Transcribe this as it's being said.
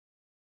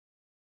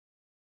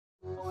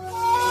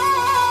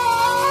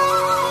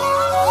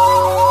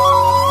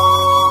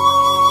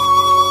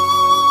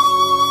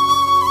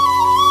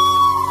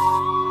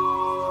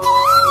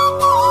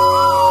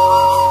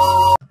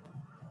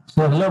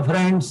Hello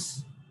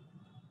friends,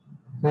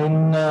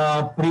 in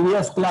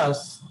previous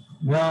class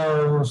we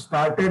have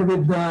started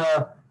with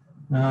the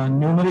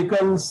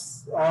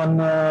numericals on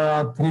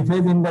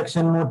three-phase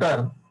induction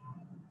motor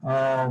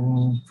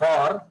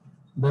for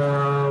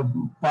the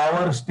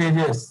power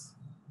stages.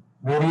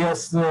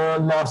 Various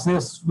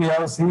losses we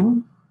have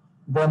seen,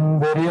 then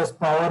various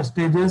power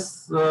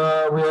stages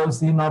we have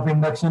seen of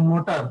induction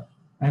motor,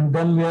 and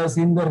then we have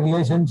seen the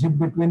relationship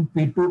between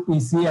P2,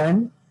 PC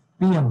and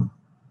PM.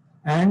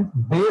 And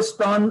based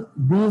on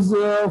these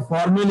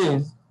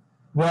formulas,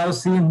 we have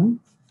seen,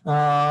 we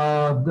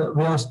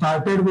have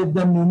started with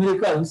the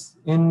numericals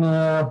in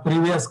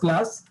previous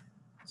class.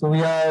 So we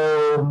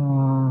have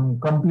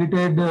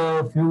completed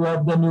a few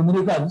of the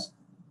numericals.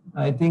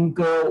 I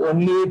think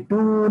only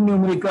two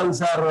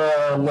numericals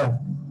are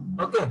left.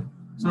 Okay.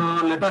 So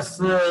let us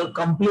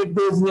complete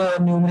these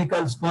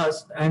numericals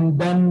first, and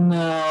then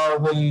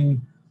we'll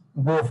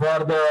go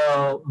for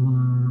the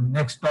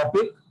next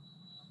topic.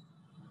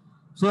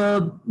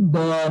 So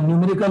the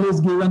numerical is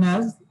given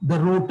as the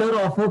rotor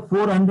of a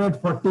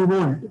 440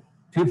 volt,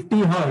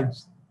 50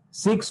 hertz,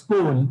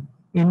 6-pole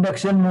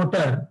induction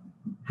motor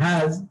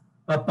has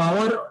a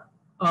power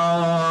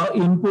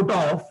input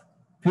of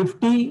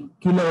 50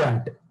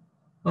 kilowatt.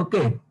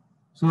 Okay.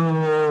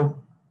 So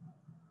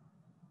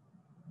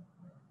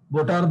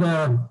what are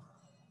the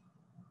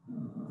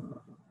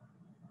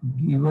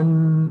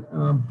given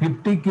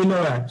 50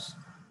 kilowatts?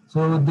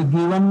 So the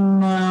given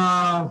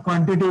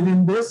quantities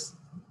in this,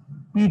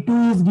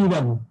 P2 is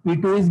given.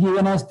 P2 is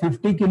given as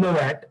 50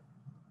 kilowatt.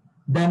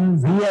 Then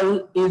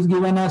VL is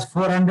given as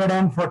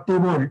 440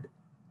 volt.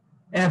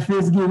 F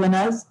is given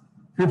as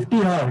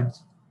 50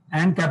 hertz.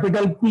 And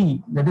capital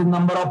P, that is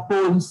number of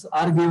poles,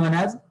 are given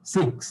as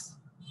 6.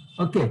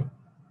 Okay.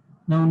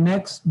 Now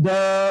next,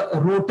 the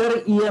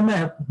rotor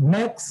EMF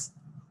makes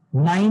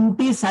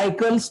 90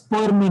 cycles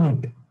per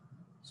minute.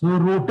 So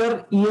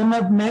rotor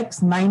EMF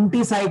makes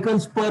 90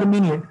 cycles per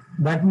minute.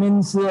 That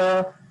means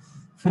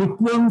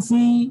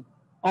frequency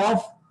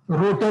of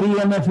rotor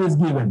EMF is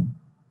given,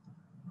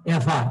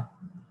 FR,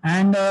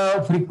 and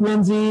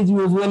frequency is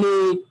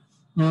usually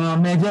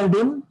measured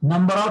in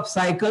number of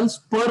cycles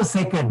per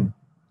second,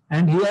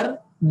 and here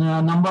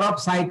number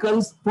of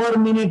cycles per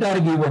minute are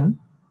given.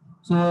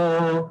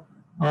 So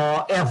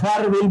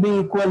FR will be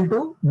equal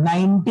to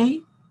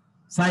 90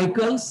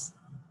 cycles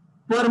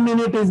per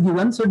minute is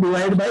given, so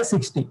divide by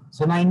 60.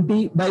 So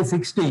 90 by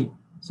 60,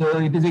 so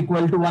it is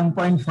equal to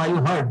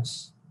 1.5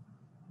 hertz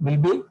will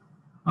be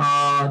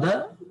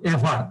the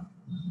FR.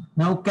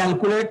 Now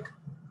calculate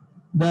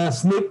the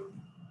slip,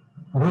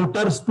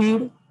 rotor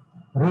speed,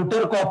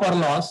 rotor copper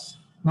loss.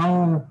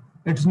 Now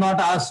it's not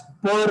asked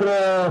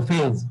per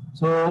phase,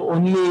 so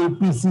only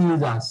PC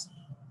is asked.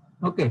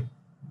 Okay.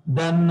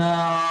 Then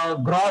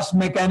gross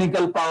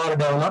mechanical power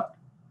developed,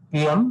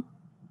 PM,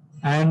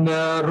 and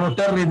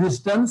rotor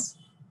resistance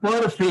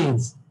per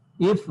phase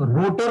if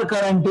rotor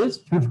current is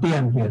 50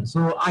 ampere.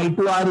 So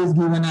I2R is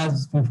given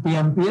as 50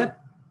 ampere,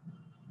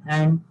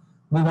 and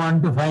we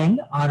want to find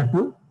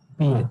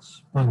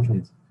R2PH per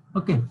phase.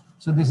 Okay,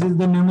 so this is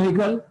the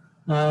numerical,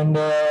 and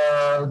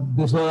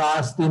this was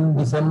asked in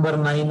December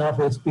 9 of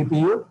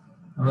SPPU,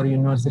 our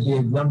university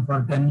exam,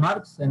 for 10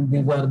 marks, and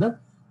these are the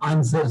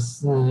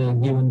answers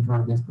given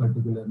for this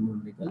particular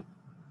numerical.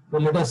 So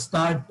let us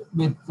start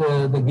with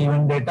the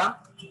given data.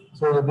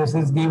 So this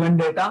is given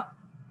data.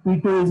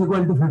 P2 is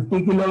equal to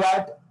 50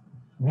 kilowatt,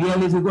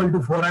 VL is equal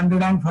to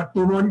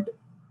 440 volt,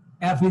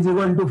 F is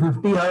equal to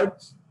 50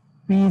 hertz,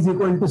 P is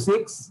equal to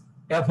 6,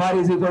 FR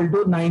is equal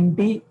to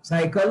 90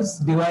 cycles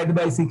divided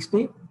by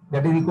 60,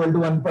 that is equal to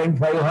 1.5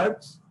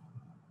 hertz.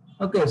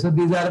 Okay, so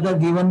these are the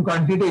given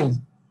quantities,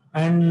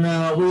 and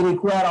we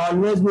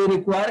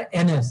require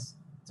NS.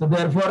 So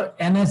therefore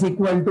NS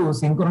equal to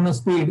synchronous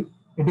speed,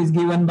 it is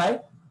given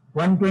by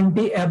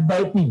 120 F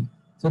by P.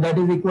 So that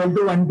is equal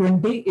to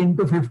 120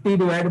 into 50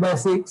 divided by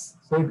 6.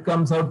 So it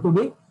comes out to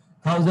be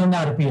 1000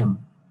 RPM.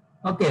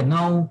 Okay,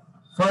 now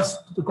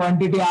first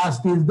quantity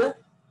asked is the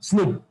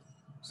slip.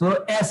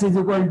 So S is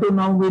equal to,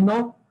 now we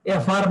know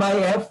FR by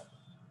F.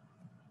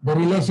 The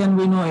relation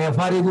we know,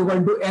 FR is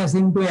equal to S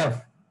into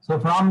F. So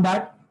from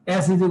that,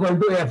 S is equal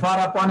to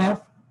FR upon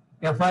F.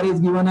 FR is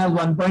given as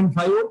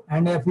 1.5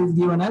 and F is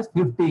given as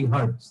 50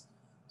 hertz.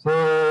 So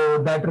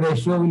that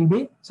ratio will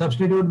be,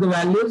 substitute the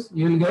values,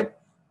 you will get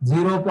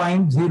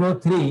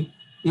 0.03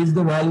 is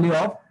the value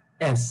of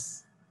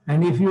S.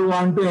 And if you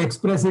want to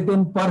express it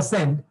in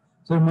percent,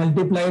 so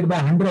multiply it by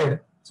 100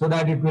 so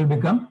that it will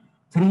become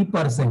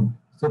 3%.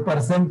 So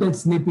percentage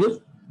slip is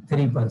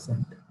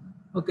 3%.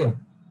 Okay.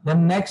 The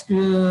next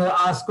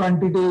asked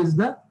quantity is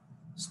the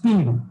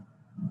speed.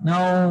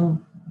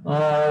 Now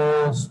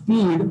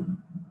speed,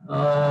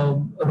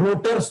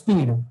 rotor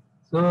speed.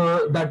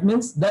 So that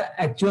means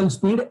the actual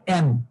speed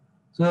N.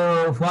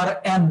 So for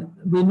N,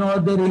 we know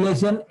the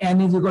relation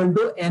N is equal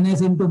to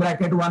NS into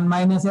bracket 1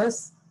 minus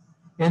S.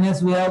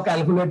 NS we have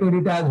calculated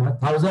it as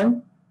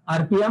 1000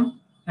 RPM,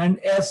 and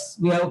S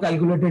we have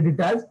calculated it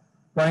as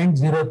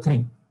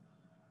 0.03.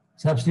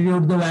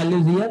 Substitute the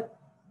values here,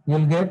 you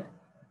will get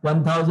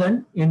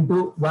 1000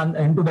 into 1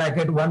 into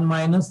bracket 1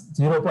 minus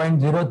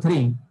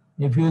 0.03.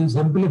 If you will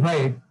simplify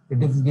it,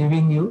 it is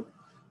giving you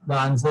the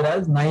answer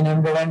as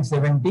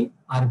 970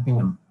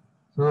 RPM.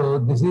 So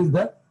this is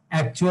the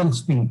actual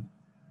speed.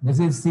 This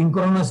is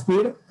synchronous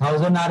speed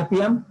 1000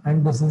 RPM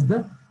and this is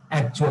the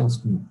actual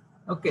speed.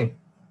 Okay.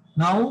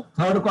 Now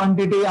third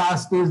quantity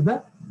asked is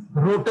the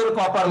rotor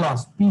copper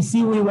loss.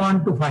 PC we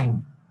want to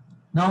find.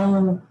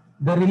 Now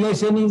the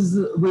relation is,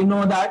 we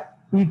know that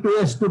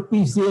P2S to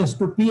PCS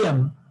to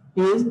PM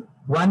is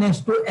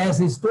 1S to S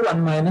is to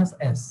 1 minus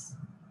S.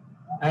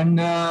 And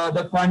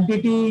the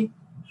quantity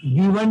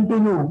given to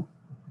you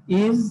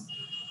is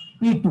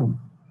P2.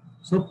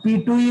 So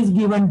P2 is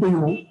given to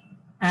you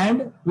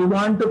and we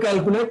want to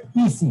calculate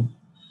PC.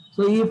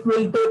 So if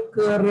we'll take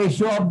a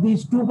ratio of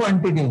these two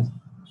quantities,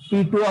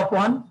 P2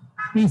 upon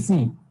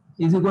PC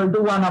is equal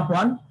to 1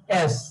 upon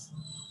S,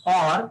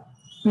 or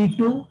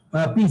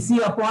PC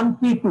upon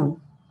P2,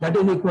 that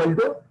is equal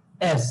to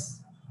S.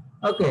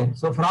 Okay,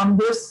 so from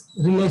this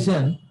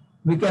relation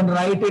we can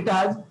write it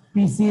as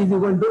PC is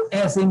equal to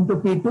S into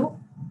P2.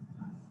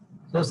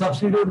 So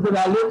substitute the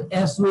value.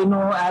 S we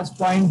know as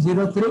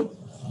 0.03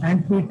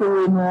 and P2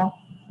 we know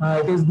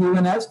it is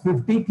given as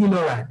 50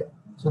 kilowatt.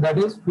 So that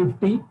is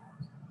 50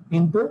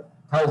 into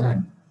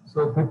 1000.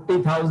 So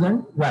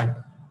 50,000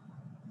 watt.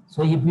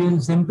 So if you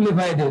will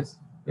simplify this,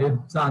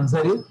 its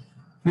answer is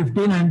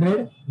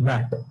 1500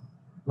 watt.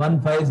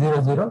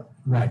 1500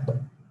 watt.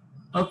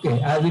 Okay,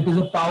 as it is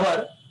a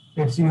power,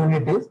 its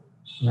unit is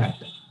watt.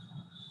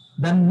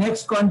 The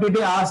next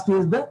quantity asked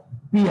is the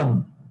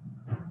PM.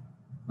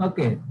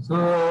 Okay,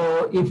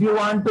 so if you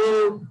want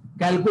to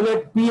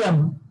calculate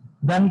PM,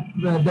 then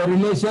the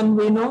relation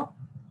we know,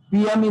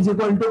 PM is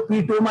equal to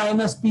P2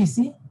 minus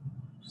PC.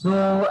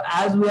 So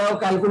as we have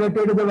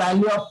calculated the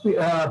value of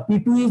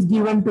P2 is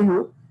given to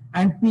you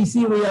and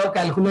PC we have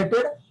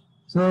calculated.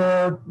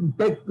 So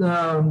take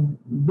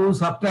do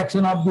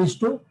subtraction of these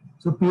two.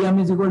 So PM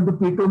is equal to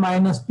P2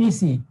 minus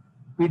PC.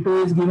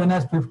 P2 is given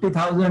as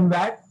 50,000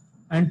 watt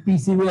and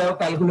PC we have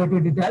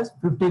calculated it as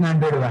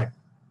 1500 watt.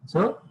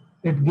 So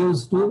it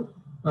gives to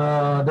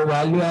the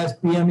value as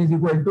PM is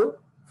equal to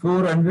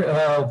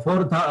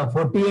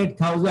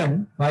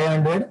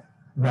 48,500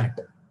 watt.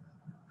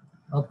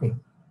 Okay,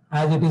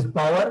 as it is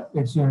power,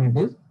 its unit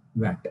is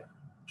watt.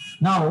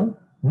 Now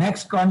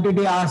next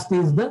quantity asked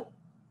is the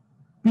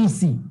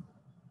PC,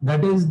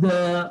 that is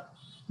the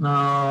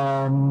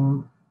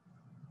not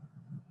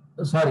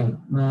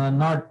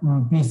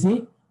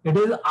PC, it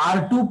is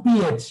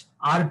R2PH.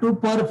 R2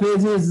 per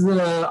phase is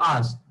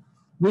asked.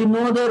 We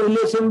know the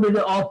relation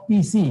of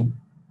PC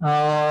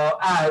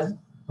as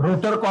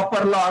rotor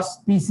copper loss.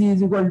 PC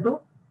is equal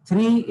to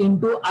 3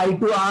 into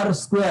I2R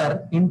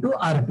square into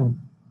R2,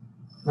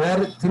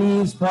 where 3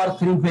 is for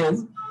 3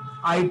 phase,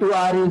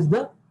 I2R is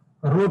the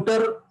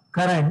rotor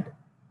current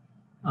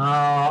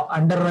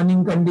under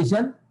running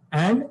condition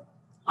and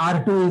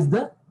R2 is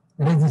the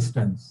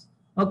resistance.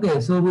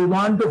 Okay, so we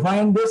want to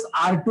find this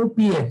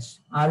R2PH,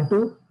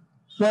 R2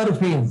 per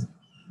phase.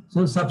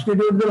 So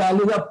substitute the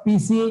values of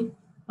PC.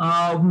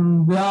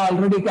 We have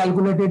already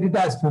calculated it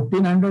as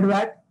 1500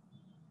 watt.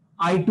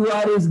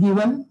 I2R is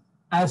given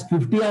as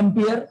 50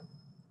 ampere.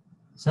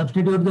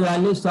 Substitute the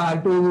values. So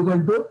R2 is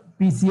equal to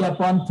PC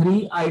upon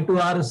 3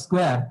 I2R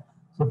square.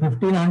 So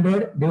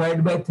 1500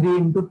 divided by 3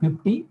 into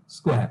 50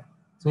 square.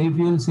 So if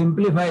you will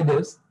simplify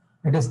this,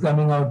 it is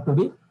coming out to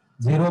be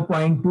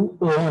 0.2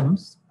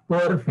 ohms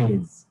per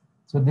phase.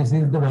 So this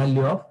is the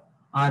value of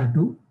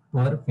R2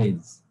 per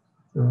phase.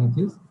 So which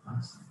is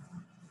us.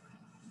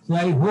 So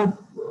I hope,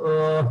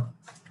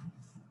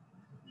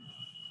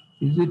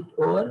 is it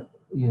over?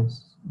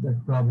 Yes,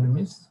 that problem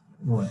is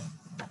over.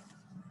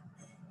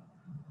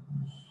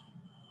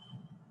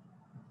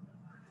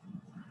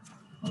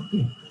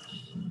 Okay.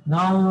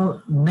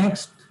 Now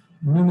next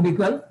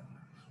numerical.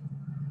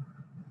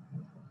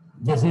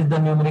 This is the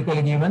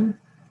numerical given.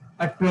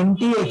 A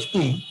 20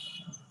 HP,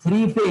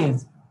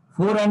 3-phase,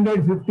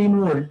 415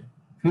 volt,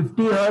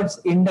 50 hertz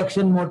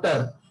induction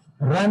motor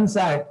runs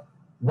at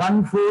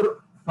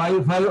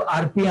 1455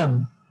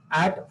 RPM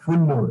at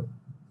full load.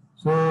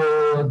 So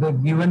the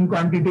given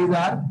quantities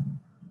are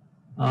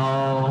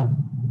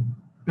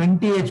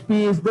 20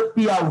 HP is the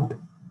P out.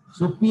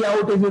 So P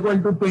out is equal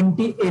to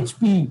 20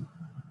 HP.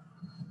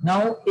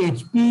 Now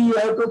HP you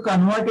have to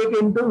convert it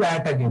into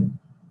watt again.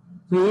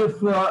 So if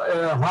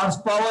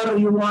horsepower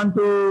you want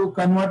to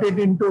convert it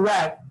into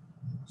watt,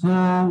 so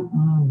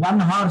 1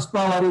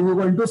 horsepower is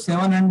equal to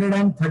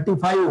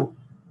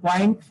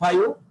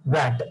 735.5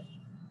 watt.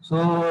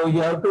 So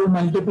you have to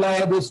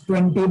multiply this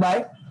 20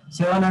 by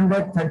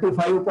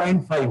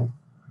 735.5.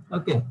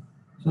 Okay.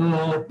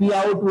 So P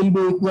out will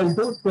be equal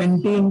to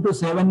 20 into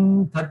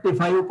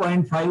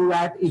 735.5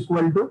 watt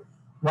equal to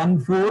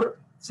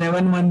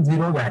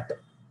 14710 watt.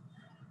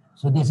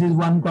 So this is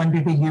one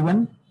quantity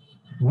given.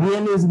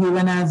 VL is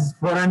given as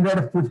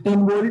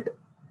 415 volt.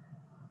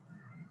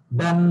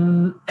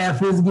 Then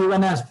F is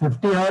given as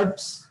 50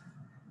 hertz.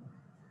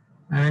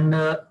 And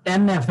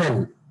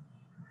NFL,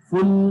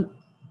 full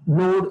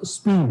load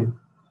speed,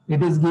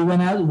 it is given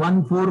as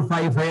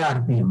 1455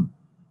 RPM.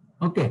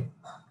 Okay.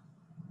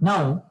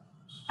 Now,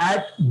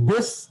 at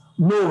this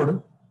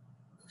load,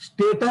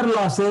 stator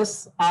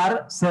losses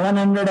are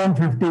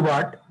 750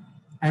 watt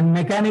and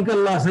mechanical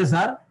losses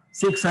are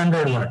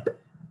 600 watt.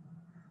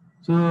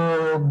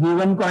 So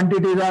given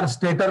quantities are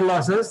stator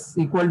losses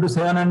equal to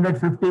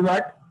 750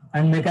 watt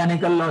and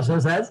mechanical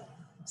losses as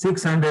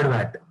 600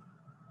 watt.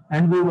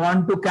 And we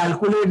want to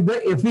calculate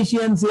the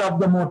efficiency of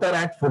the motor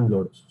at full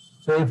load.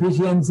 So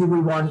efficiency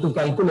we want to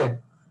calculate,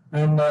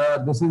 and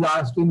this is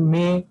asked in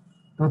May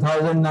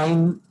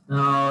 2009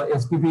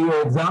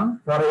 SPPU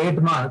exam for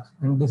 8 marks,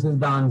 and this is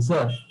the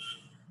answer.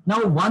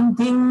 Now, one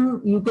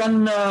thing you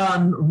can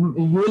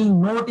you will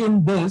note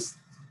in this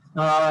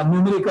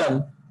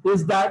numerical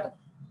is that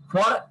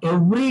for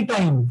every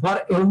time,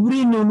 for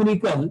every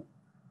numerical,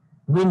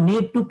 we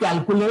need to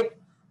calculate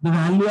the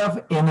value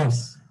of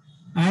ns,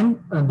 and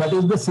that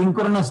is the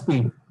synchronous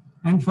speed.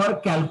 And for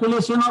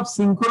calculation of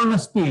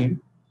synchronous speed,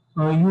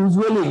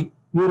 usually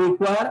you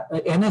require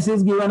ns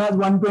is given as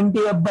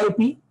 120 f by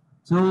p.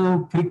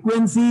 So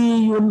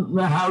frequency you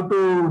have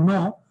to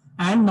know,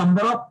 and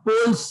number of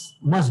poles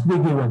must be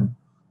given.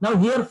 Now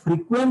here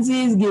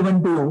frequency is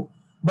given to you,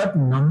 but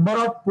number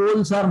of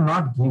poles are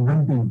not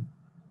given to you.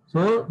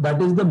 So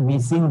that is the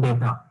missing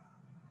data.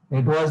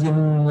 It was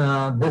in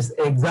this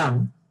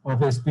exam of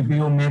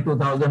SPPU May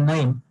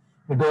 2009.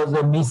 It was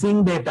the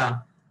missing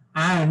data,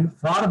 and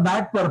for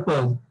that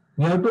purpose,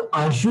 you have to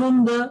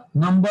assume the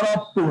number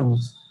of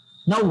poles.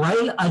 Now,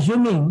 while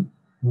assuming,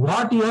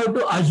 what you have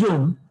to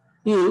assume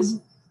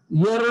is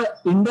your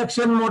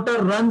induction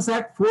motor runs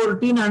at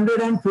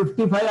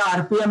 1455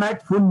 RPM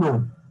at full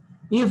load.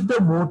 If the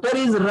motor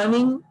is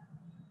running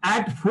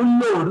at full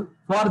load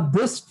for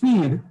this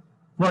speed,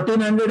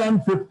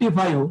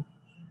 1455,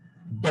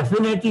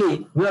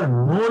 definitely your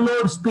no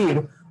load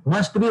speed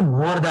must be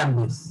more than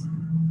this.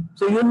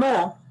 So you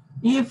know,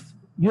 if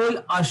you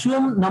will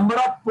assume number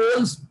of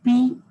poles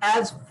P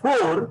as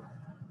 4,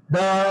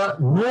 the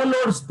no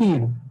load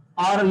speed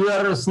or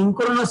your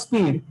synchronous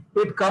speed,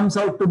 it comes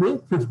out to be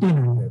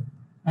 1500,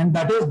 and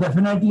that is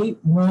definitely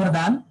more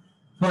than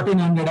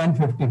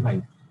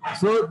 1455.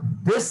 So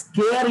this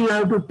care you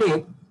have to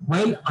take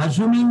while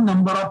assuming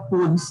number of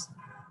poles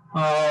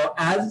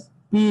as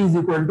P is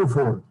equal to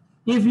 4.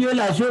 If you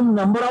will assume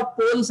number of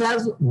poles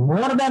as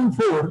more than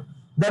 4,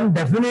 then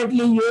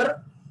definitely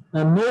your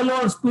no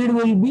load speed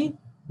will be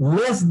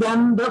less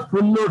than the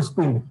full load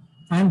speed,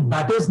 and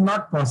that is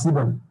not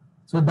possible.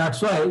 So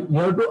that's why you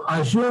have to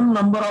assume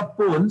number of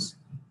poles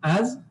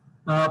as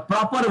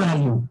proper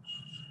value.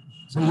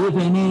 So if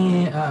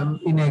any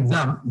in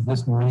exam,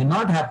 this may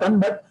not happen,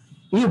 but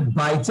if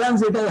by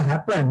chance it has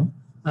happened,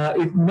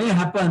 it may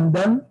happen,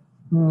 then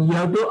you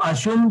have to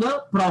assume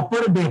the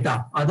proper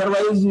data.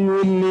 Otherwise, you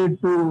will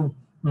lead to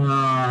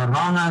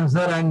wrong answer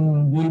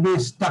and you will be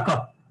stuck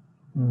up.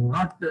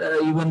 Not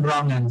even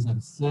wrong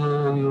answers.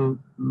 So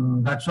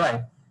that's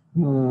why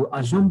you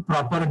assume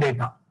proper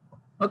data.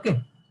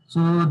 Okay.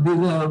 So this,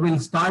 we'll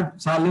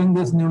start solving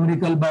this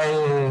numerical by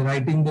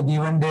writing the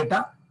given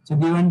data. So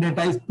given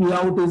data is P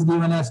out is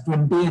given as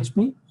 20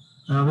 HP.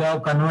 We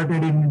have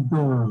converted it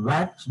into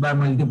watts by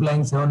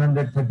multiplying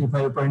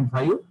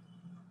 735.5.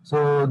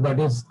 So that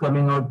is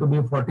coming out to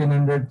be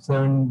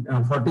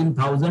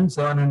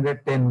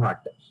 14,710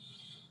 watt.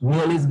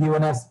 VL is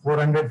given as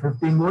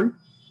 415 volt.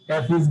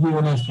 F is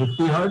given as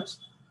 50 hertz.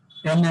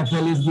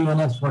 NFL is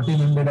given as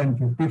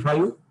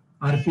 1455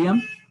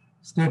 RPM.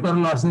 Stator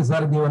losses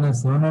are given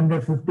as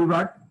 750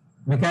 watt.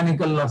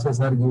 Mechanical losses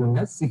are given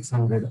as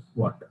 600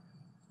 watt.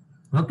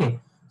 Okay.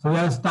 So we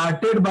have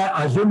started by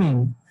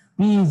assuming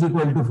P is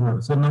equal to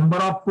 4. So number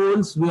of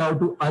poles we have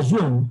to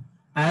assume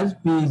as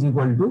P is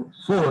equal to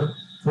 4.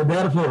 So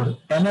therefore,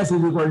 NS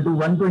is equal to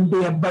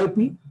 120 F by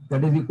P,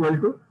 that is equal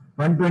to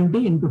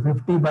 120 into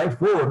 50 by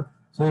 4.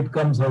 So it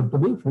comes out to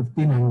be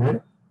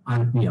 1500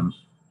 RPM.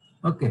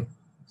 Okay.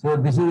 So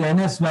this is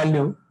NS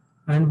value,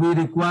 and we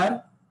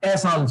require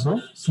S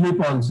also, slip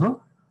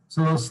also.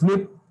 So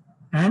slip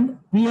and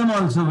PM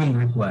also will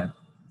require.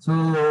 So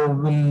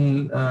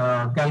we'll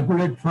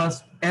calculate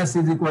first S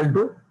is equal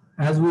to,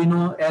 as we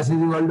know, S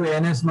is equal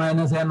to NS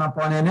minus N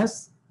upon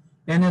NS.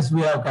 NS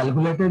we have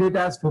calculated it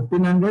as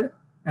 1500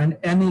 and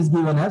N is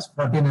given as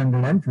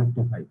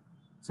 1455.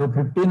 So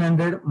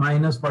 1500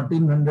 minus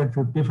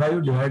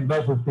 1455 divided by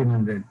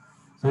 1500.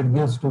 So it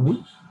gives to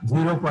be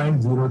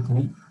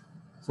 0.03.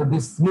 So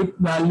this slip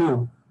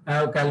value I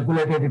have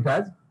calculated it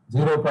as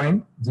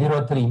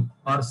 0.03,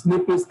 or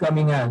slip is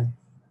coming as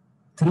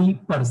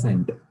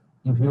 3%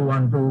 if you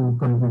want to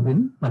compute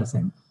in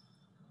percent.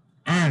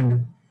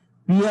 And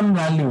PM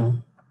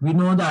value, we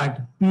know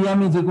that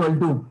PM is equal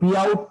to P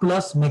out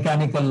plus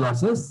mechanical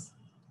losses.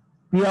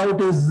 P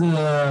out is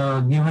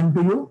given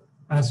to you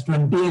as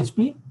 20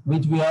 HP,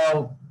 which we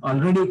have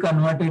already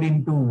converted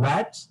into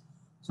watts.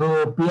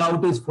 So P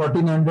out is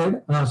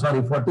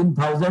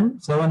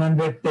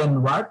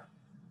 14,710 watt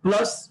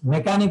plus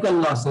mechanical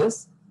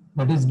losses,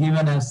 that is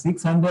given as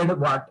 600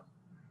 watt.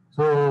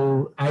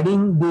 So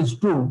adding these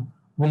two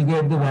will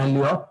get the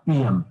value of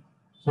PM.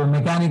 So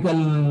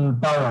mechanical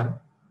power,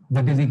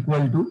 that is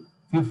equal to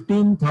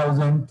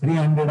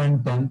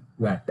 15,310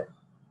 watt.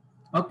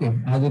 Okay,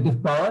 as it is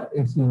power,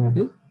 its unit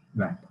is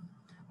watt.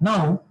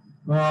 Now,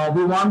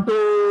 we want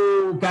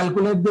to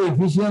calculate the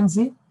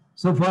efficiency.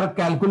 So for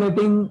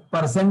calculating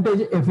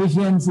percentage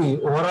efficiency,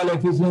 overall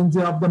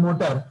efficiency of the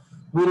motor,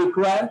 we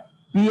require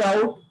P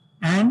out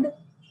and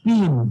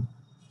P in.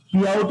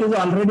 P out is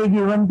already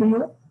given to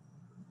you.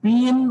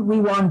 P in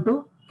we want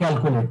to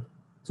calculate.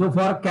 So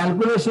for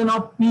calculation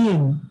of P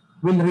in,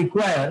 will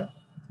require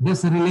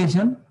this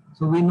relation.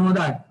 So we know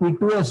that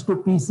P2 is to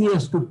PC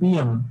is to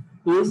PM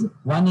is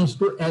 1 is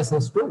to S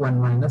is to 1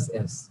 minus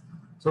S.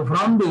 So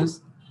from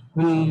this,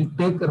 we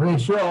take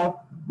ratio of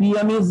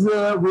PM is,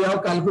 we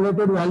have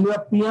calculated value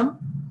of PM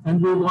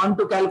and we want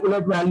to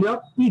calculate value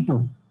of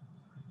P2.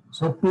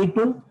 So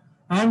P2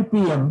 and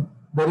PM,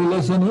 the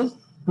relation is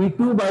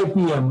P2 by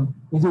PM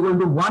is equal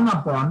to 1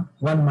 upon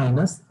 1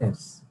 minus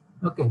S.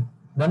 Okay,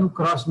 then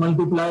cross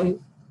multiply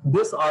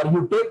this, or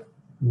you take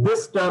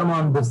this term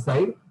on this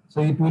side.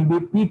 So it will be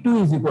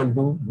P2 is equal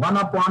to 1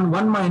 upon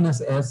 1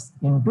 minus S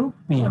into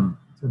PM.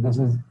 So this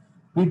is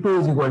P2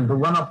 is equal to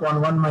 1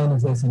 upon 1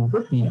 minus S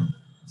into PM.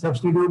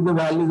 Substitute the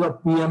values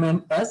of PM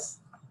and S.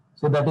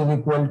 So that is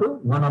equal to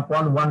 1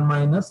 upon 1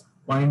 minus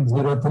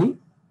 0.03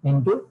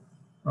 into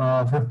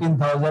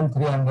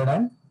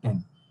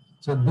 15,310.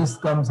 So this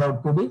comes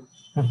out to be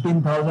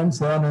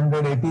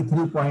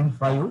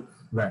 15,783.5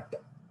 watt.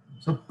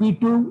 So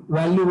P2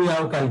 value we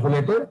have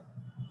calculated,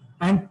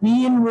 and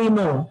P in we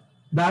know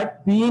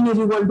that P in is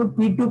equal to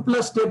P2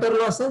 plus stator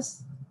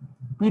losses.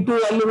 P2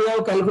 value we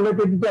have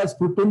calculated it as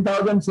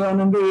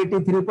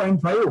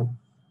 15,783.5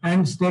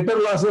 and stator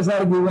losses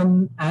are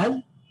given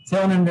as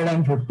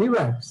 750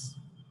 watts.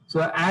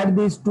 So add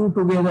these two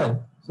together.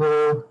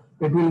 So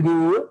it will give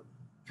you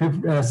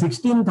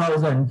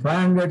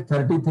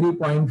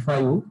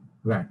 16,533.5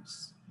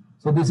 watts.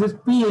 So this is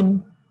P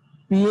in.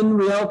 P in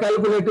we have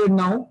calculated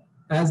now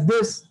as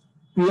this.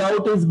 P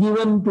out is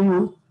given to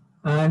you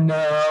and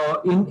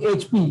in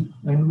HP,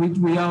 and which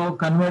we have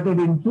converted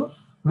into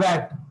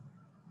watt.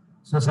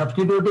 So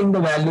substituting the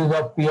values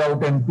of P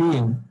out and P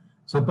in,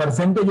 so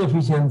percentage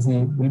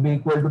efficiency will be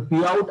equal to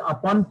P out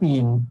upon P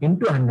in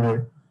into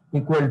 100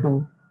 equal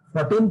to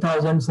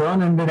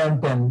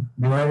 14,710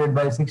 divided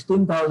by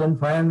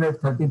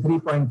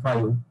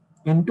 16,533.5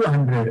 into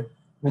 100,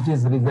 which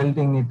is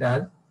resulting it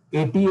as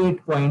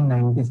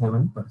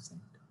 88.97%.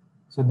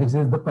 So this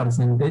is the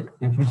percentage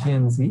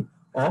efficiency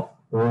of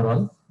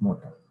overall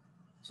motor.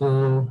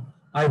 So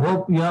I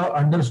hope you have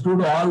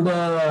understood all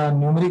the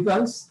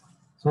numericals.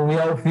 So we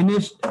have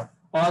finished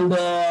all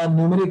the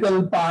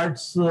numerical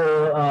parts,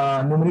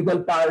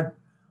 numerical part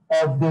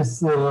of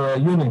this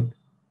unit.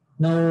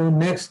 Now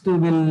next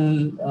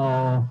will,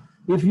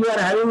 if you are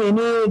having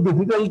any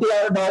difficulty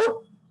or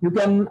doubt, you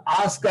can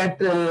ask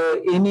at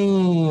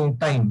any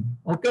time.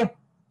 Okay.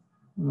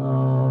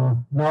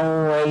 Now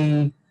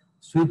I'll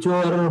switch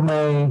over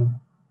my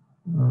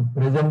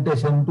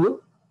presentation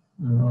to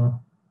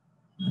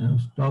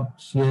stop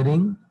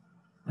sharing.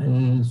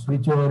 I'll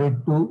switch over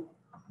it to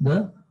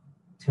the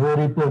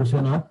theory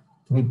portion of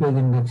three-phase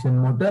induction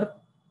motor.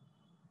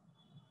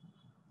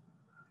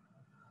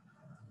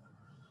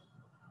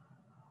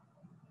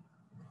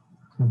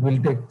 It will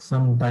take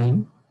some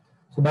time.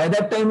 So by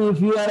that time,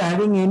 if you are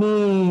having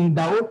any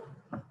doubt,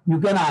 you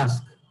can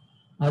ask.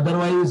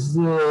 Otherwise,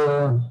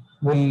 it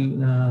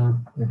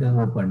is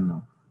open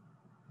now.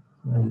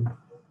 I'll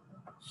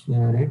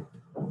share it.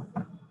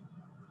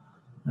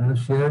 I have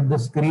shared the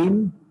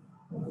screen.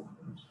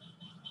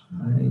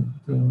 I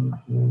think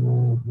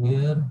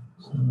here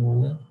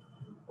somewhere.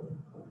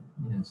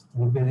 Yes,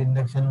 three-phase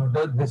induction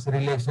motor. This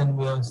relation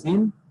we have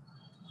seen.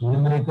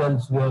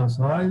 Numericals we have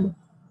solved.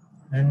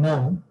 And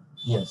now,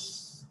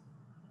 yes,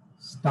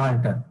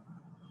 starter.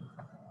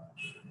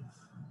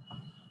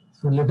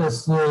 So let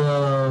us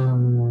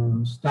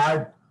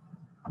start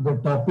the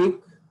topic.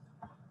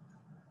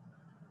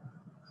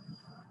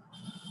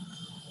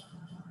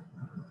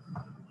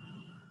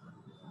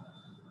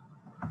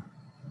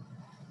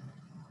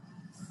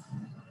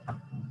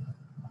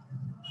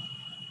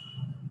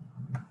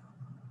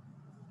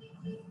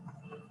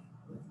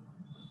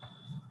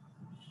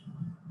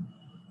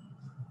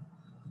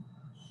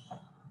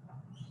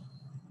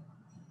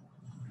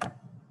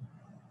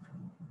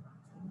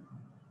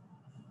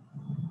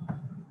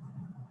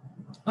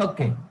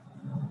 Okay,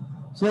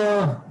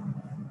 so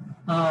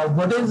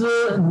what is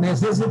the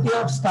necessity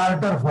of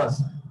starter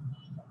first?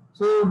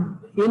 So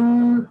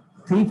in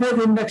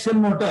three-phase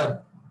induction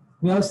motor,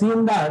 we have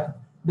seen that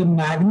the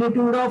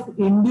magnitude of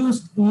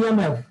induced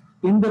EMF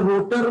in the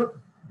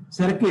rotor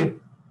circuit,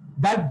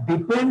 that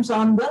depends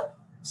on the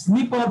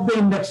slip of the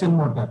induction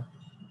motor.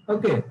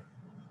 Okay,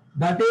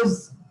 that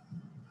is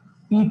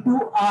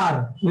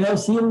E2R. We have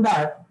seen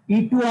that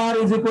E2R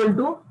is equal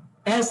to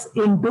S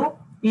into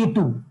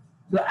E2.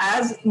 So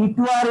as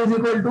E2R is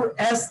equal to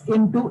S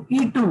into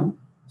E2,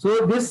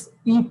 so this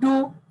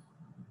E2R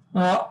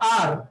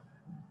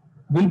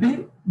will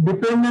be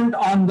dependent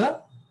on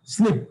the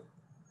slip.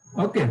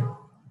 Okay.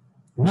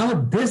 Now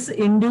this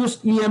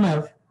induced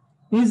EMF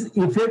is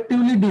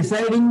effectively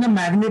deciding the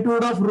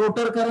magnitude of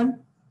rotor current,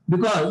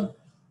 because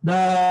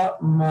the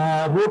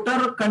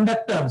rotor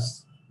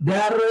conductors, they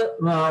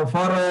are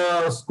for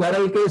a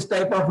squirrel cage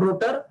type of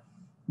rotor,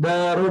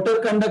 the rotor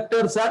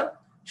conductors are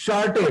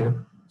shorted.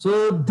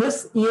 So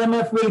this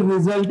EMF will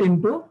result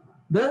into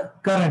the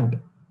current,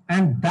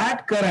 and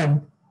that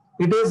current,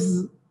 it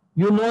is,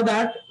 you know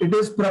that it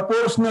is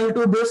proportional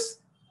to this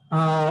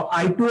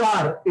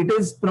I2R, it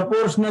is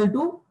proportional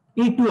to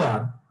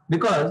E2R,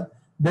 because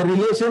the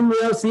relation we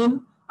have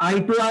seen,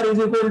 I2R is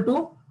equal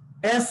to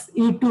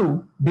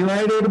SE2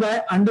 divided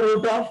by under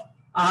root of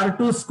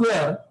R2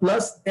 square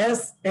plus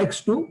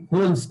SX2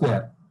 whole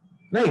square,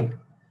 right?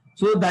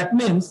 So that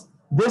means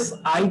this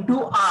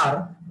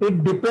I2R,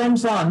 it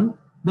depends on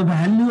the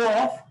value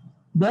of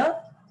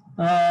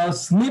the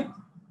slip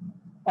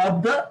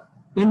of the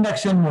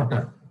induction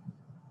motor,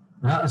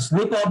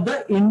 slip of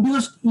the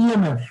induced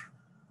EMF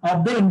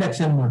of the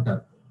induction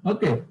motor.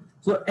 Okay.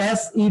 So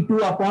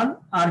SE2 upon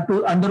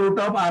R2 under root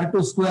of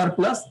R2 square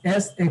plus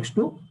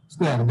SX2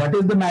 square. That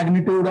is the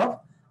magnitude of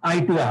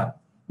I2R.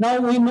 Now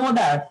we know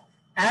that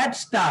at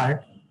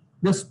start,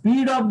 the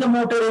speed of the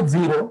motor is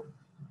 0,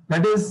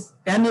 that is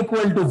n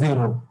equal to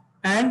 0,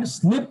 and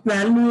slip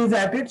value is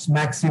at its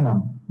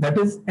maximum, that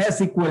is S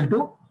equal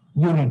to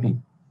unity.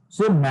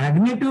 So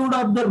magnitude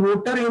of the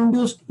rotor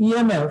induced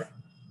EMF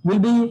will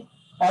be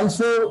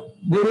also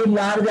very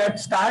large at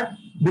start,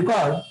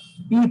 because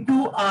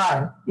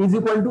E2R is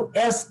equal to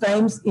S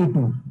times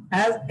E2.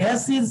 As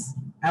S is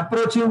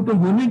approaching to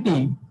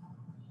unity,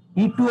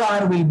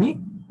 E2R will be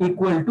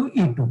equal to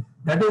E2.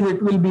 That is,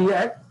 it will be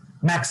at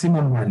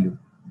maximum value.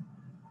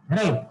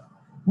 Right.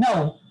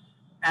 Now,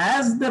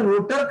 as the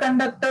rotor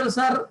conductors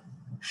are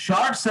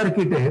short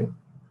circuited,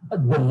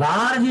 the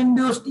large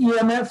induced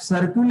EMF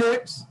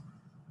circulates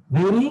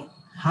very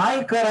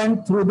high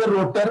current through the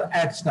rotor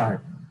at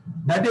start.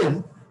 That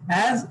is,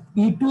 as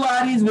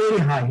E2R is very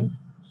high,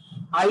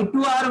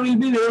 I2R will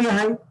be very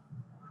high,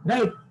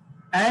 right?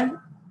 And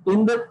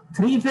in the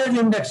three-phase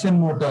induction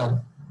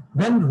motor,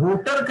 when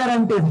rotor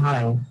current is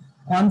high,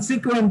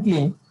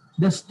 consequently,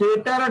 the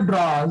stator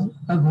draws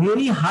a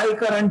very high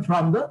current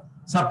from the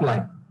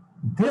supply.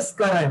 This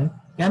current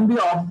can be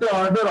of the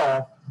order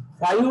of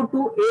 5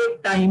 to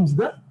 8 times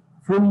the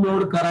full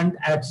load current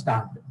at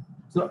start.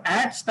 So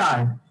at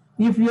start,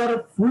 if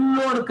your full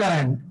load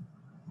current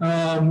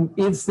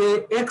is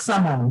say X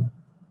amount,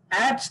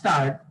 at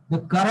start, the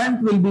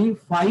current will be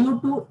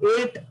 5 to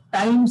 8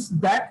 times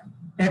that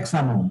X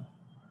amount.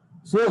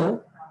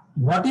 So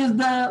what is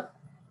the,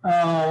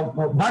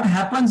 what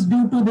happens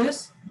due to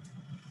this?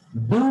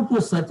 Due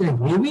to such a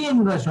heavy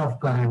inrush of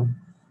current,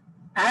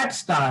 at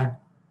start,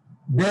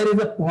 there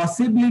is a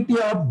possibility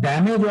of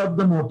damage of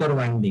the motor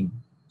winding.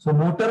 So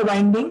motor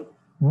winding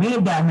may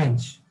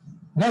damage,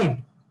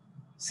 right?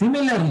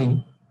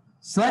 Similarly,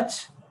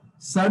 such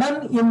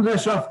sudden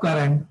inrush of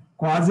current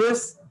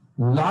causes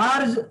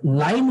large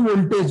line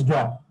voltage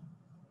drop.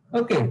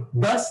 Okay,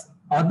 thus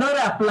other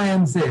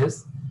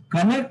appliances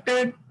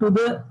connected to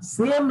the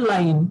same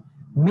line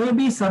may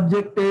be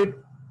subjected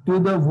to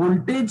the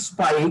voltage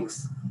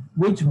spikes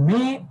which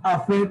may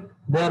affect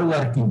their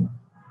working.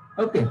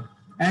 Okay,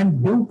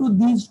 and due to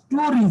these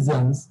two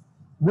reasons,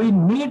 we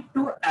need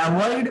to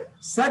avoid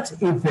such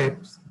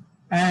effects,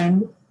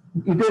 and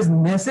it is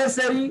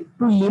necessary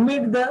to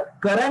limit the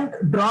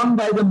current drawn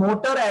by the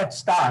motor at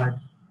start,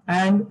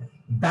 and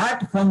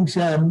that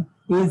function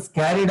is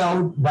carried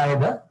out by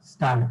the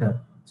starter.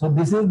 So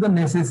this is the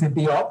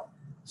necessity of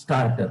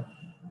starter.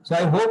 So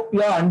I hope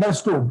you have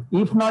understood.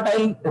 If not,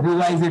 I'll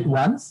revise it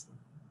once.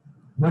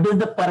 What is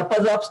the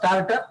purpose of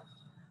starter?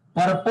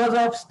 Purpose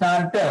of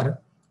starter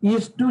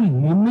is to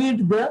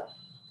limit the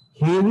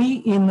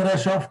heavy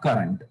inrush of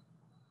current,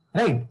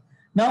 right?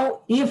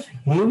 Now, if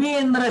heavy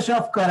inrush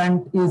of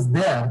current is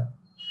there,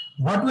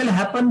 what will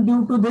happen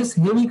due to this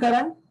heavy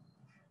current?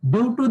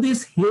 Due to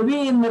this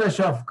heavy inrush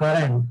of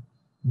current,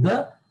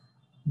 the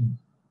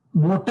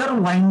motor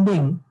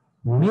winding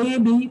may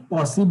be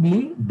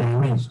possibly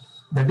damaged.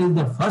 That is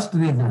the first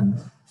reason.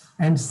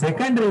 And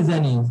second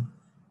reason is,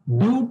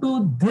 due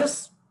to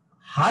this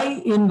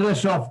high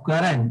inrush of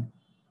current,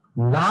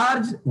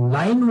 large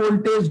line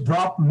voltage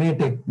drop may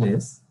take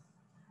place,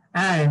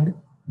 and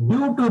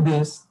due to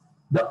this,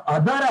 the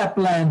other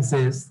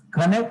appliances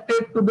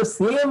connected to the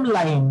same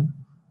line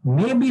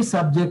may be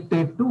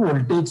subjected to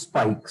voltage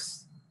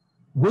spikes,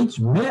 which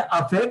may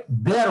affect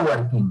their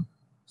working.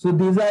 So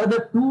these are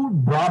the two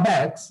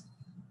drawbacks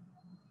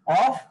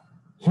of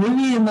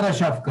heavy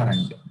inrush of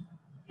current.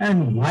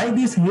 And why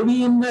this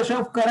heavy inrush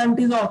of current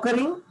is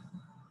occurring?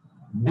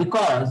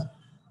 Because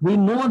we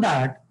know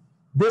that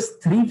this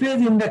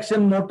three-phase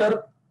induction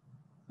motor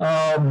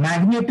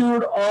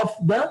magnitude of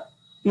the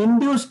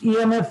induced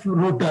EMF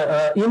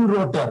rotor, in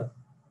rotor,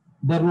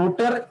 the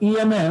rotor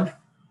EMF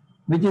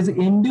which is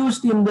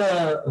induced in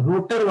the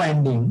rotor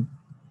winding,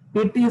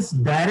 it is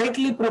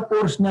directly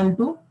proportional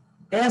to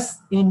S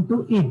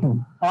into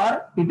E2,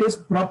 or it is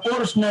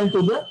proportional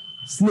to the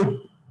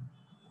slip.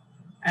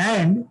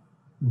 And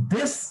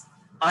this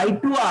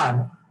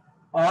I2R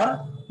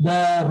or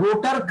the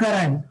rotor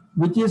current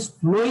which is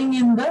flowing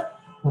in the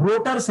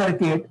rotor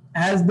circuit,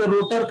 as the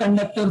rotor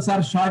conductors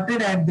are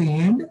shorted at the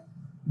end,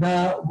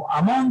 the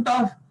amount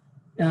of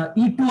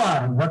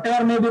E2R,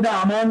 whatever may be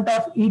the amount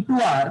of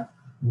E2R,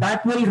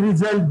 that will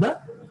result the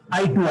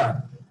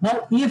I2R.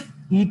 Now, if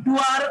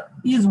E2R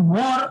is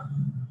more,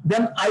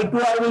 then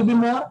I2R will be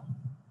more.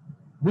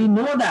 We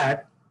know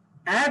that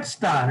at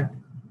start,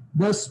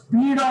 the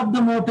speed of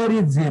the motor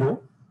is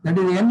 0, that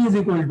is n is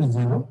equal to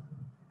 0,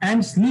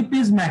 and slip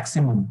is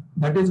maximum,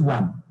 that is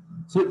 1.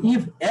 So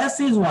if S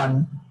is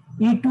 1,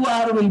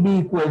 E2R will be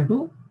equal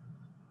to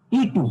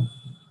E2,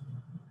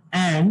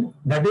 and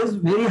that is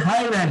very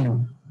high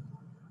value.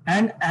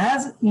 And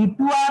as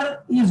E2R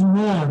is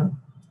more,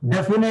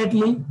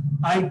 definitely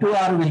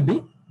I2R will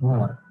be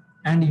more.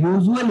 And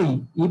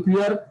usually, if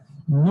your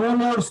no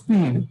load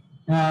speed,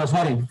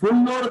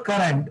 full load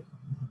current,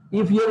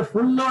 if your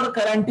full load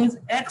current is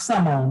X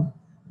amount,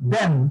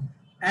 then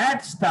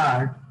at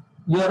start,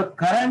 your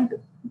current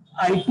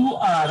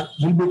I2R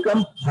will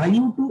become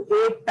 5 to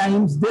 8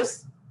 times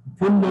this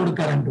full load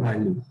current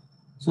value.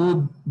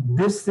 So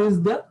this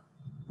is the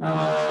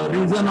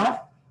reason of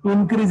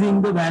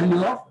increasing the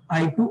value of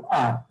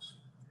I2R.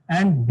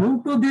 And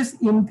due to this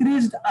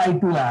increased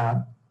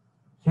I2R,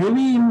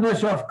 heavy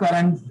inrush of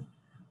current,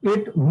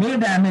 it may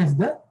damage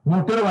the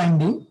motor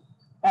winding,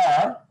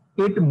 or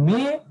it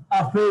may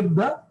affect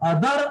the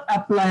other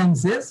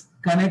appliances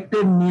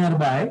connected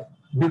nearby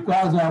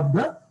because of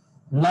the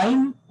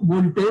line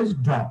voltage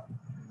drop.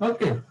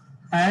 Okay,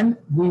 and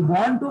we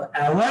want to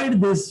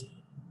avoid these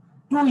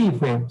two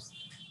effects,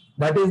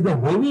 that is the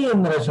heavy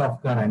inrush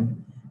of current,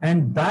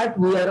 and that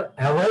we are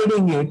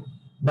avoiding it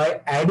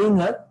by adding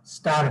a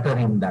starter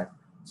in that.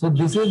 So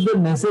this is the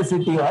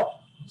necessity of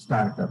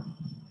starter.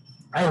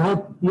 I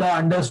hope you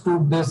have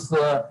understood this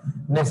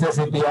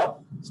necessity of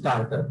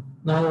starter.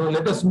 Now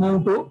let us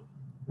move to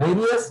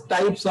various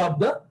types of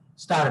the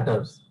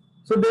starters.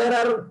 So there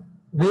are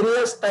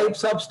various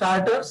types of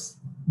starters.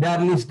 They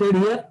are listed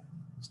here: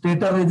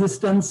 stator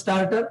resistance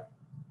starter,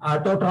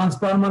 auto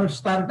transformer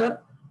starter,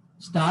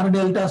 star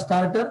delta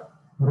starter,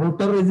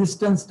 rotor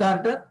resistance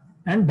starter,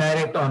 and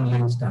direct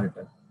online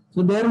starter.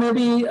 So there may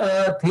be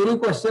a theory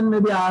question may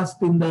be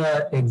asked in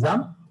the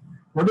exam.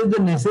 What is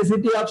the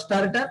necessity of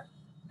starter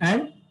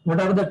and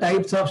what are the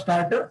types of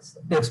starters?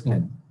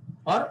 Explain,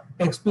 or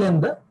explain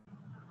the.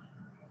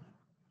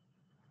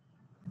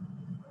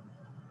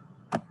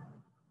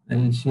 I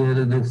will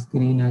share the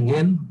screen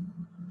again.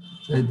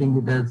 So I think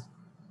it has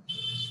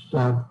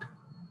stopped.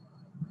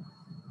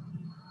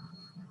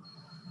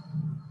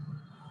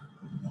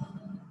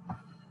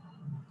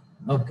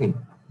 Okay.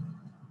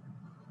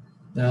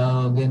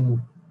 Now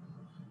again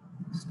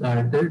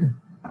started.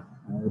 I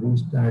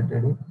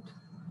restarted it.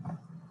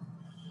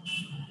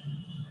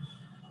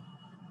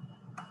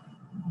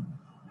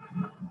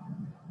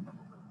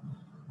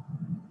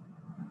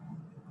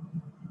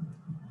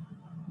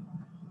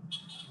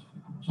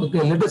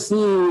 Okay, let us see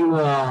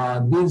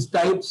these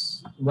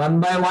types one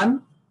by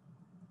one.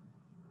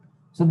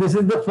 So this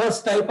is the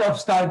first type of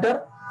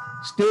starter,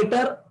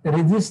 stator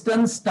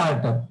resistance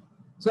starter.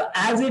 So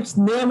as its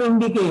name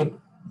indicates,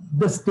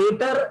 the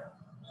stator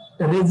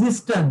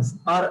resistance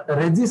or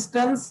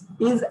resistance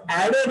is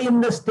added in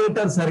the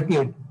stator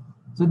circuit.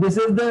 So this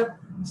is the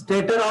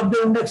stator of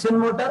the induction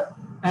motor,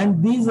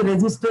 and these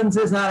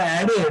resistances are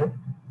added,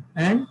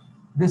 and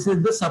this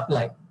is the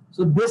supply.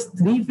 So this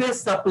three-phase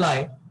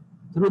supply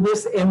through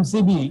this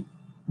MCB,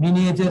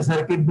 miniature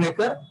circuit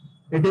breaker,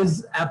 it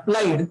is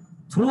applied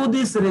through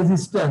this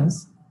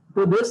resistance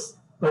to this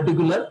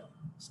particular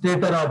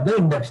stator of the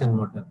induction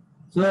motor.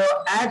 So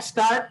at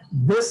start,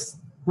 this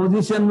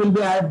position will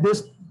be at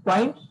this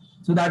point.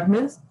 So that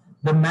means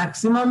the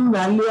maximum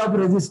value of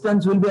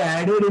resistance will be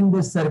added in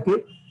this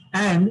circuit,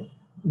 and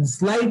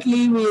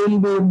slightly we will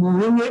be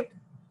moving it,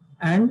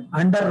 and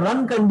under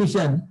run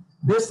condition,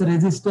 this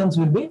resistance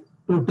will be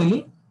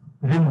totally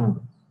removed.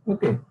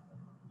 Okay.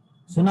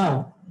 So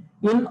now,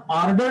 in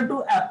order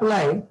to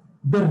apply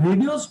the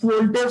reduced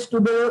voltage to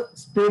the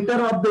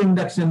stator of the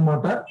induction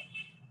motor,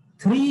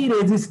 three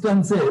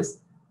resistances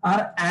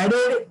are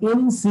added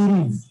in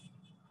series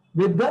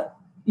with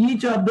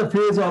each of the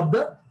phase of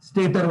the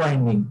stator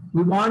winding.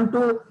 We want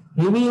to,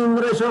 heavy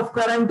inrush of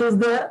current is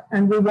there,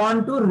 and we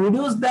want to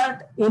reduce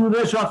that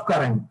inrush of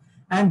current,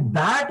 and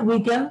that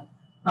we can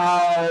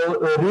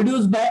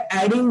reduce by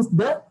adding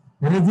the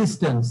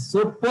resistance.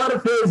 So per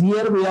phase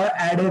here we have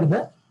added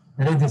the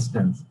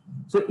resistance.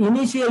 So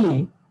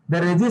initially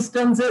the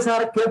resistances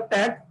are kept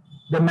at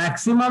the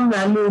maximum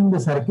value in the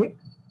circuit.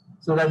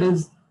 So that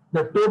is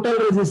the total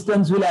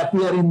resistance will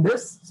appear in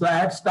this. So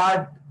at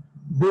start,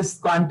 this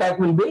contact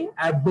will be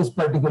at this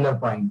particular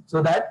point,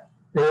 so that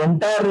the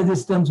entire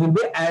resistance will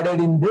be added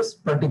in this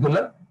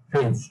particular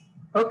phase.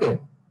 Okay.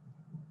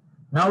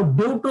 Now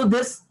due to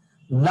this,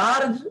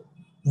 large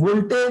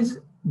voltage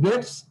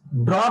gets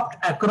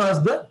dropped across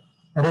the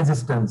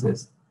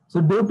resistances.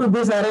 So due to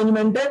this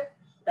arrangement,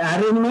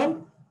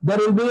 there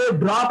will be a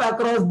drop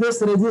across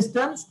this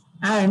resistance,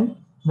 and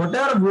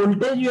whatever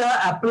voltage you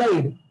have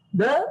applied,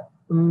 the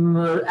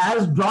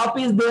as drop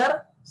is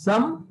there,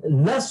 some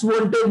less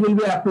voltage will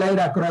be applied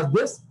across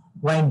this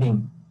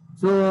winding.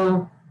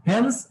 So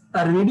hence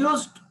a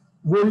reduced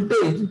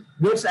voltage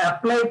gets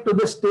applied to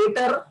the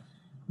stator,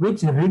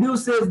 which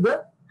reduces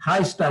the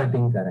high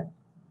starting current.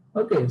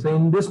 Okay, so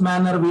in this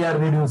manner we are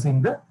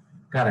reducing the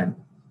current.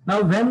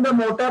 Now when the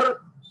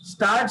motor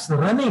starts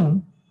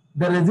running,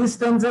 the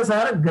resistances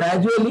are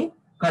gradually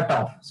cut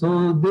off.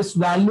 So this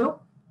value,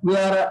 we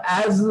are,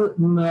 as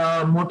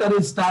motor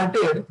is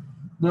started,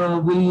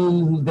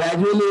 will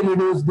gradually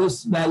reduce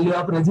this value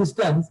of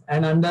resistance,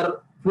 and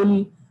under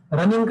full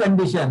running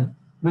condition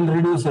will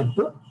reduce it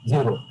to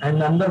 0.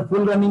 And under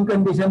full running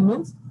condition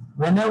means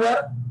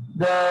whenever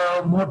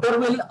the motor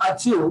will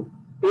achieve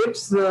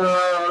its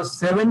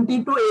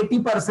 70 to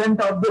 80%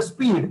 of the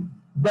speed,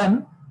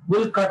 then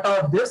will cut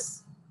off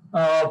this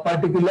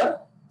particular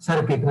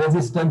circuit,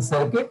 resistance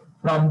circuit,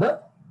 from the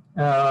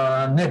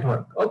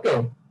network.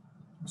 Okay,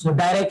 so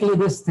directly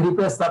this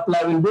three-phase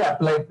supply will be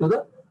applied to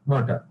the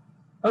motor.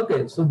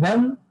 Okay, so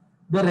when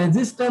the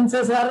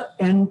resistances are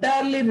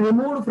entirely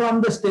removed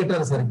from the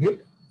stator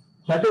circuit,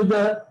 that is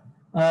the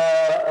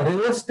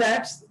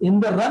rheostats in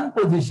the run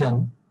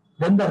position,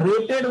 then the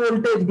rated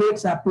voltage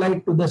gets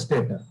applied to the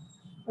stator.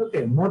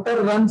 Okay,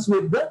 motor runs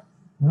with the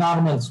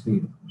normal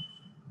speed.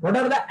 What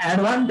are the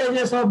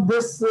advantages of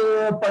this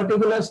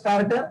particular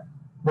starter?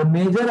 The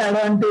major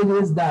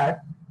advantage is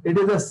that it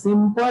is a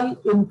simple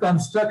in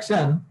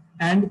construction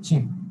and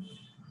cheap.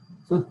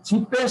 So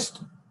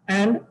cheapest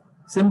and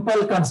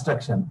simple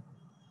construction.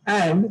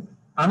 And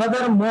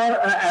another more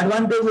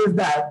advantage is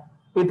that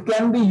it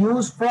can be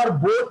used for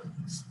both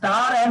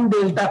star and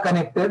delta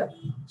connected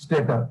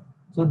stator.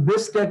 So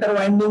this stator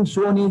winding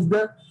shown is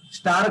the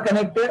star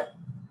connected.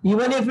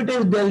 Even if it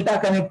is delta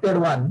connected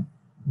one,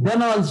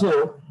 then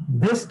also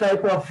this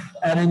type of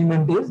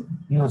arrangement is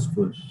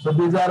useful. So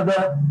these are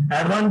the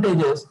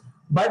advantages,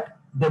 but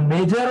the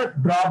major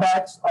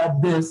drawbacks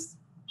of this,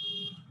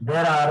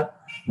 there are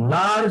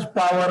large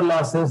power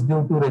losses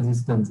due to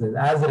resistances.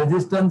 As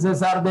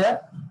resistances are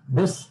there,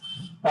 this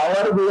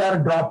power we are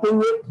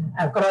dropping it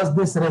across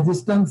these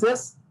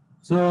resistances.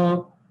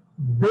 So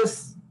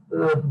this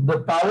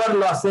the power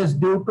losses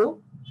due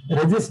to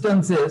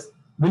resistances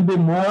will be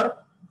more,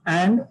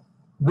 and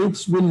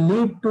which will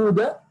lead to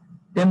the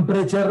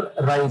temperature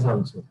rise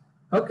also.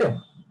 Okay,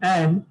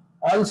 and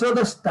also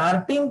the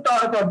starting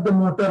torque of the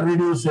motor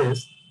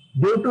reduces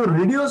due to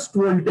reduced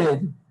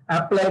voltage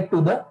applied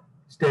to the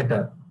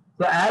stator.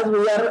 So as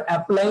we are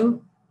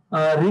applying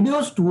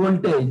reduced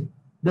voltage,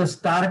 the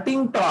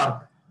starting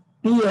torque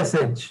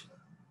TSH,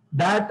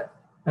 that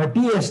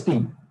TST,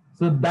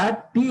 so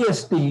that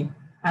TST,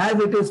 as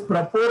it is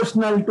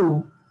proportional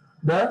to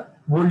the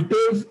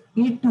voltage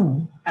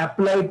E2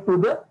 applied to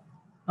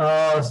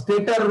the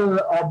stator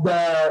of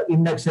the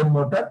induction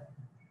motor.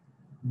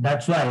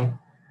 That's why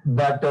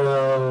that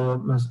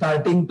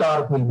starting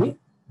torque will be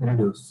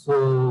reduced.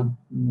 So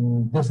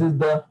this is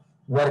the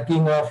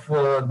working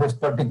of this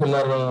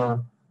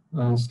particular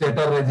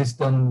stator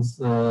resistance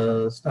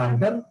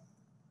starter.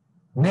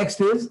 Next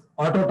is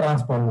auto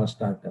transformer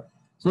starter.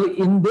 So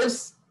in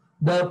this,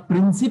 the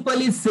principle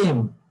is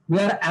same. We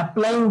are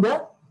applying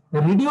the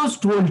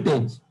reduced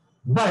voltage,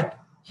 but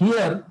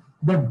here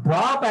the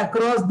drop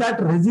across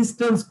that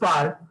resistance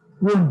part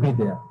won't be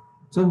there.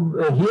 So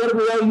here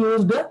we have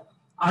used the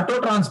auto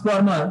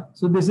transformer.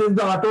 So this is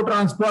the auto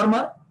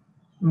transformer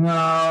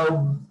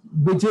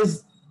which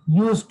is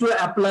used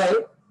to apply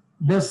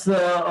this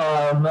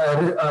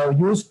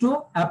used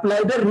to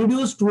apply the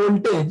reduced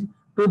voltage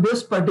to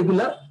this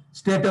particular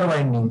stator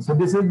winding. So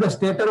this is the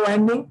stator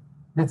winding,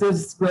 this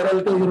is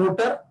squirrel cage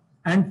rotor,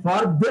 and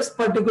for this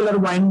particular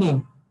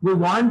winding we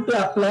want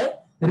to apply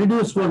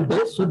reduced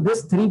voltage. So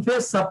this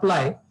three-phase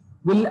supply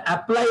will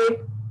apply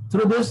it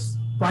through this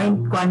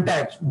point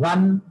contacts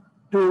 1,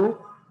 2.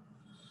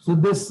 So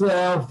this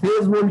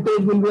phase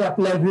voltage will be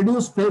applied,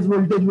 reduced phase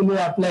voltage will be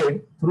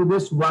applied through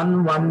this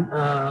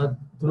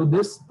through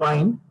this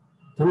point,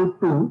 through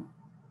 2,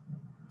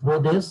 through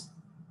this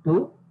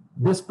to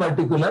this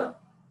particular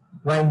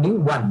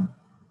winding 1.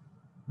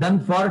 Then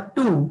for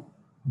 2,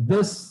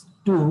 this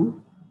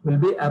 2 will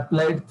be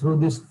applied through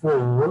this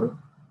 4,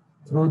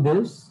 through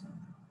this,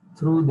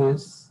 through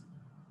this,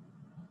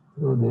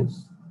 through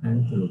this,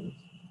 and through this.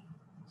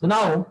 So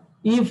now,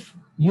 if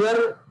you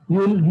are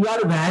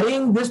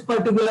varying this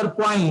particular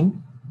point,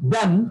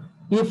 then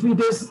if it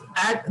is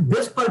at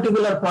this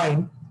particular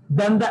point,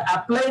 then the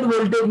applied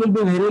voltage will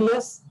be very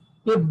less.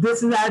 If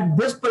this is at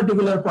this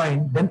particular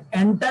point, then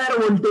entire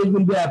voltage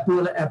will be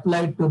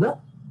applied to the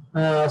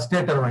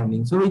stator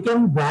winding. So we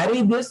can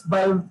vary this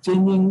by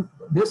changing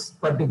this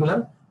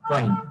particular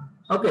point.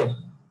 Okay,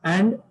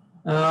 and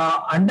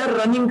under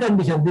running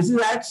condition, this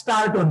is at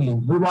start only.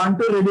 We want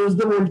to reduce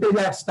the voltage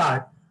at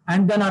start,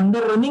 and then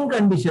under running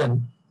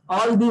condition,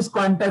 all these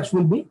contacts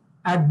will be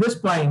at this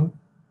point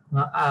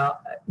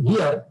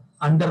here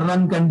under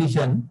run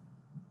condition,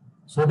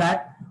 so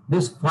that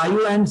this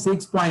 5 and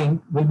 6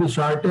 point will be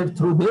shorted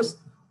through this,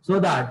 so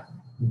that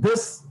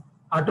this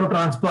auto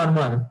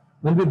transformer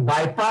will be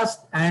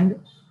bypassed, and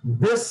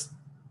this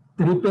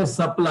three-phase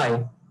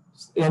supply,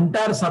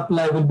 entire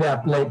supply will be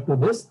applied to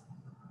this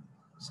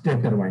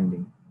stator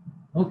winding.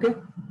 Okay,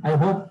 I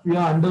hope you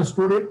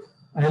understood it.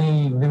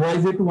 I'll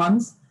revise it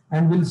once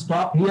and we'll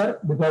stop here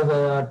because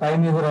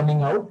time is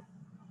running out.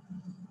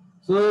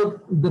 So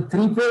the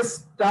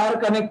three-phase star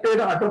connected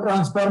auto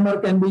transformer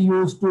can be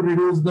used to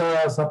reduce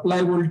the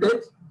supply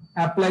voltage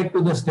applied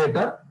to the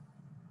stator,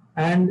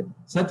 and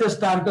such a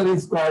starter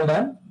is called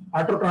an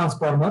auto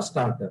transformer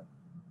starter.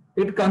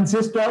 It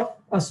consists of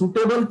a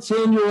suitable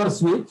changeover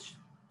switch.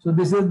 So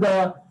this is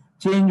the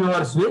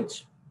changeover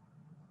switch.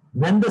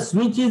 When the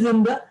switch is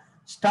in the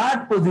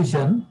start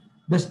position,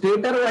 the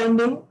stator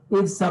winding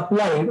is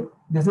supplied.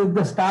 This is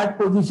the start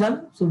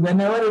position. So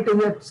whenever it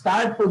is at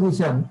start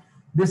position,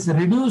 this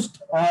reduced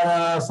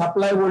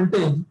supply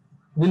voltage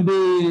will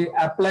be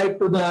applied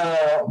to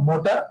the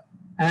motor,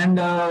 and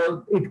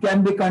it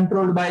can be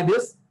controlled by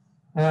this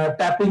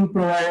tapping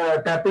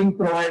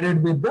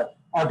provided with the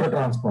auto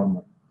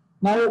transformer.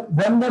 Now,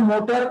 when the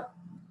motor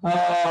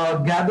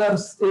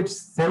gathers its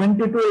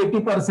 70 to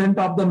 80%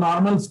 of the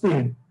normal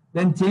speed,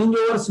 then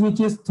changeover switch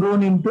is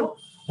thrown into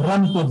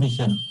run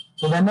position.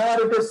 So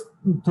whenever it is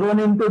thrown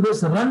into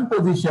this run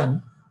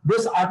position,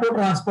 this auto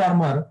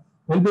transformer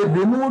will be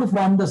removed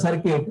from the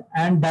circuit,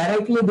 and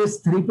directly this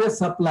three-phase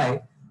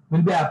supply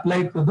will be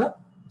applied to the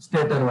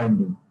stator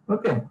winding.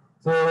 Okay,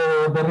 so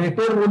the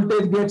rated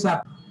voltage gets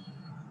up.